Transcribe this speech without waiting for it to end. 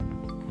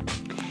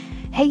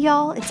Hey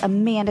y'all, it's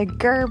Amanda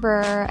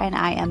Gerber and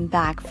I am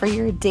back for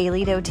your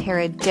Daily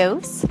doTERRA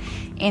dose.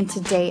 And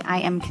today I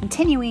am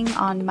continuing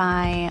on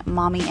my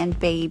Mommy and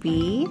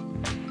Baby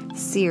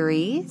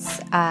series.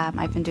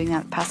 I've been doing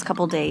that the past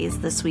couple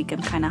days. This week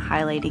I'm kind of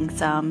highlighting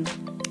some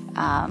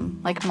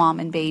like mom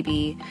and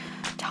baby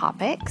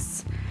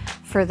topics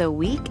for the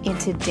week. And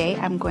today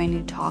I'm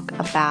going to talk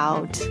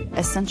about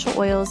essential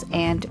oils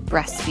and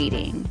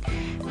breastfeeding.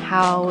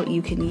 How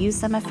you can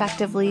use them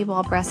effectively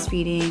while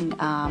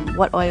breastfeeding,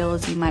 what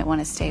oils you might want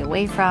to stay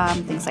away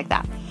from, things like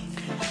that.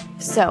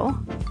 So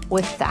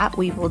with that,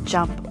 we will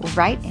jump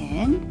right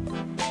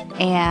in.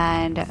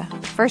 And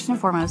first and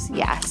foremost,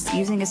 yes,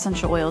 using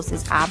essential oils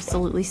is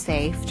absolutely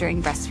safe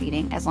during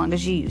breastfeeding as long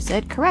as you use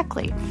it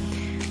correctly.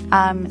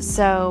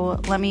 So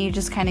let me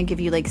just kind of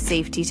give you like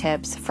safety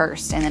tips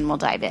first, and then we'll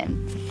dive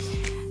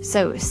in.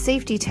 So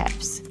safety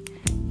tips.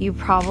 You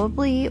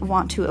probably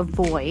want to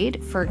avoid,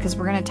 because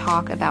we're going to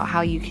talk about how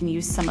you can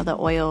use some of the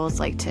oils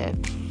like to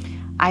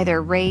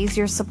either raise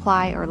your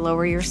supply or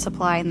lower your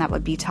supply, and that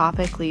would be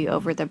topically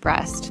over the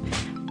breast.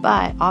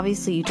 But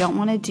obviously you don't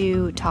want to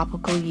do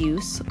topical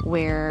use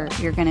where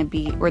you're going to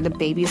be, or the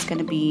baby is going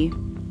to be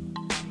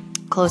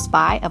close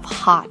by of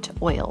hot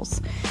oils.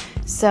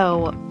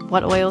 So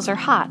what oils are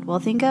hot? Well,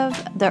 think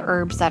of the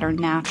herbs that are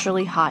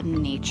naturally hot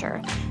in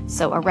nature.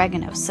 So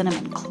oregano,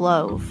 cinnamon,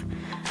 clove.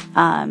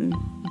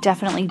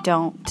 Definitely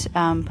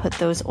don't put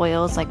those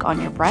oils like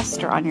on your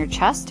breast or on your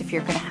chest if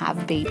you're going to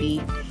have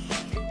baby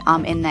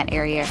in that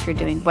area, if you're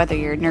doing, whether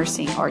you're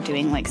nursing or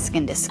doing like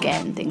skin to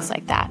skin, things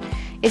like that.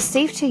 It's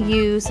safe to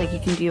use, like you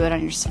can do it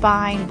on your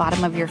spine,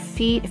 bottom of your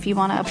feet. If you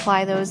want to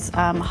apply those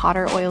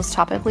hotter oils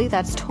topically,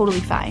 that's totally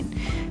fine.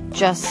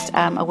 Just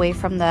away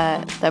from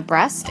the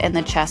breast and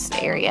the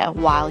chest area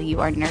while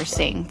you are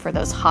nursing for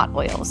those hot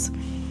oils.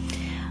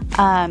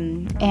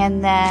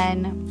 And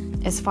then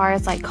as far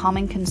as like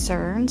common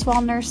concerns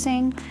while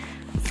nursing,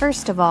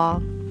 first of all,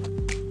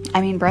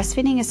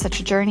 breastfeeding is such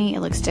a journey. It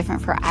looks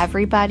different for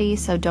everybody,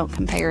 so don't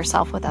compare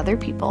yourself with other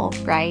people,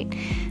 right?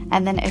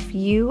 And then if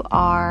you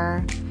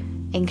are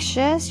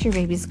anxious, your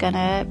baby's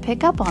gonna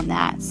pick up on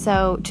that.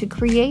 So to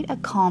create a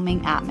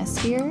calming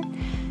atmosphere,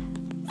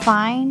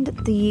 find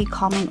the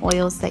calming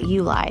oils that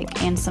you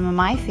like. And some of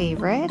my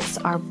favorites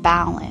are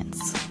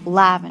Balance,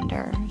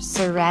 Lavender,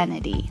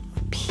 Serenity,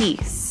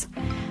 Peace.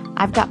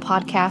 I've got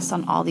podcasts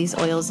on all these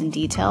oils in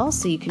detail,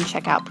 so you can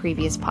check out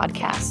previous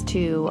podcasts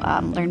to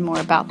learn more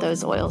about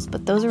those oils.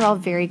 But those are all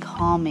very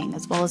calming,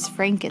 as well as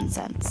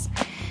frankincense.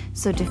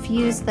 So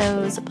diffuse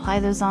those,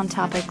 apply those on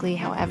topically,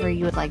 however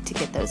you would like to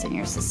get those in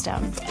your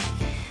system.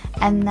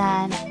 And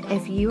then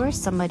if you are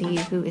somebody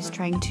who is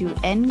trying to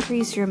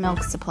increase your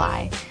milk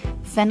supply,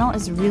 fennel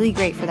is really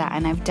great for that.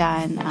 And I've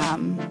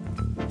done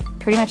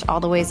pretty much all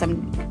the ways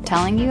I'm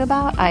telling you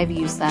about, I've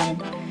used them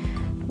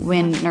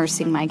when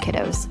nursing my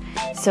kiddos.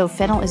 So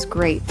fennel is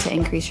great to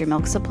increase your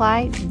milk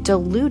supply.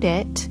 Dilute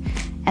it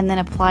and then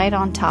apply it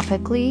on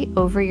topically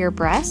over your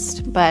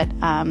breast, but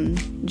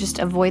just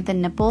avoid the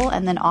nipple.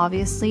 And then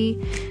obviously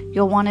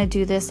you'll want to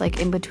do this like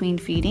in between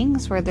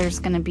feedings where there's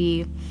going to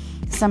be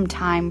some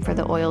time for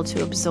the oil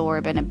to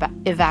absorb and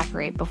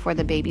evaporate before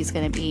the baby's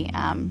going to be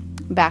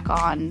back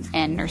on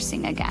and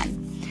nursing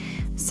again.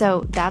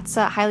 So that's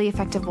a highly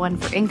effective one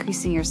for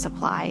increasing your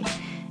supply.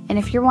 And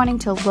if you're wanting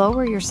to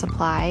lower your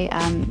supply,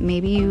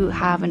 maybe you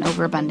have an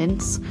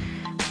overabundance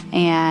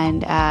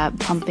and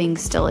pumping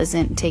still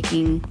isn't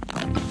taking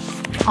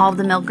all of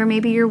the milk, or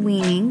maybe you're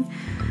weaning,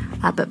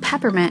 but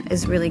peppermint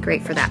is really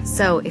great for that.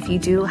 So if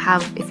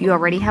you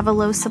already have a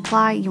low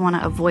supply, you want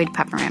to avoid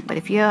peppermint. But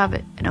if you have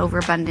an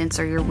overabundance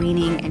or you're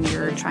weaning and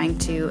you're trying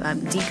to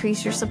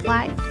decrease your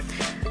supply,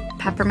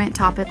 peppermint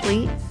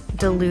topically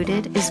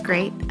diluted is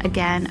great.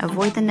 Again,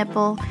 avoid the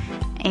nipple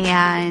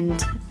and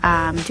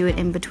do it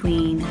in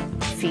between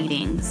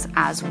feedings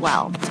as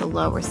well to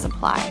lower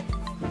supply.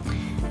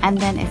 And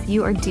then if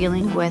you are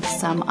dealing with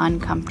some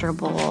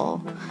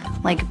uncomfortable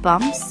like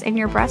bumps in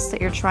your breast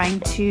that you're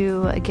trying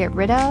to get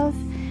rid of,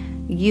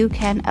 you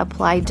can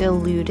apply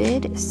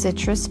diluted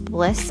citrus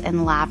bliss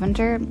and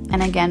lavender,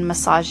 and again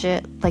massage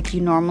it like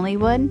you normally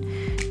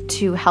would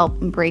to help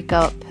break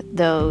up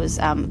those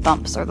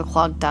bumps or the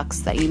clogged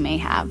ducts that you may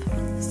have.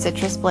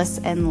 Citrus bliss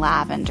and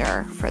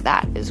lavender for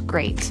that is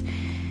great.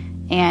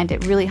 And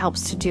it really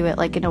helps to do it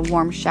like in a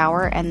warm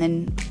shower and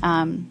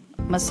then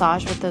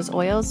massage with those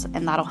oils,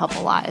 and that'll help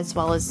a lot, as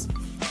well as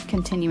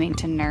continuing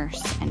to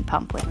nurse and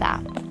pump with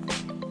that.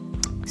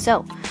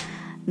 So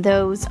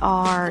those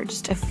are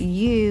just a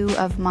few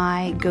of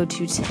my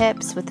go-to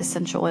tips with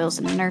essential oils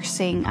and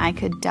nursing. I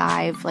could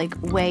dive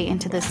like way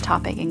into this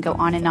topic and go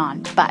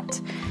on, but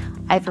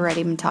I've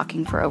already been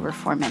talking for over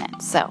 4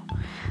 minutes. So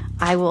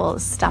I will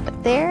stop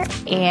it there,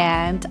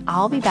 and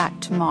I'll be back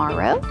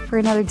tomorrow for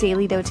another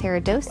Daily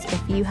doTERRA dose.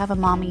 If you have a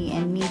mommy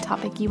and me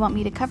topic you want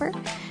me to cover,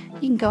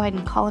 you can go ahead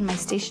and call in my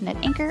station at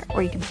Anchor,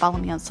 or you can follow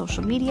me on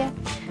social media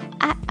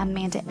at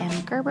Amanda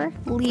M. Gerber.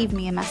 Leave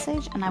me a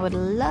message, and I would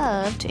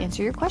love to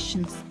answer your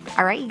questions.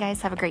 All right, you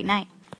guys, have a great night.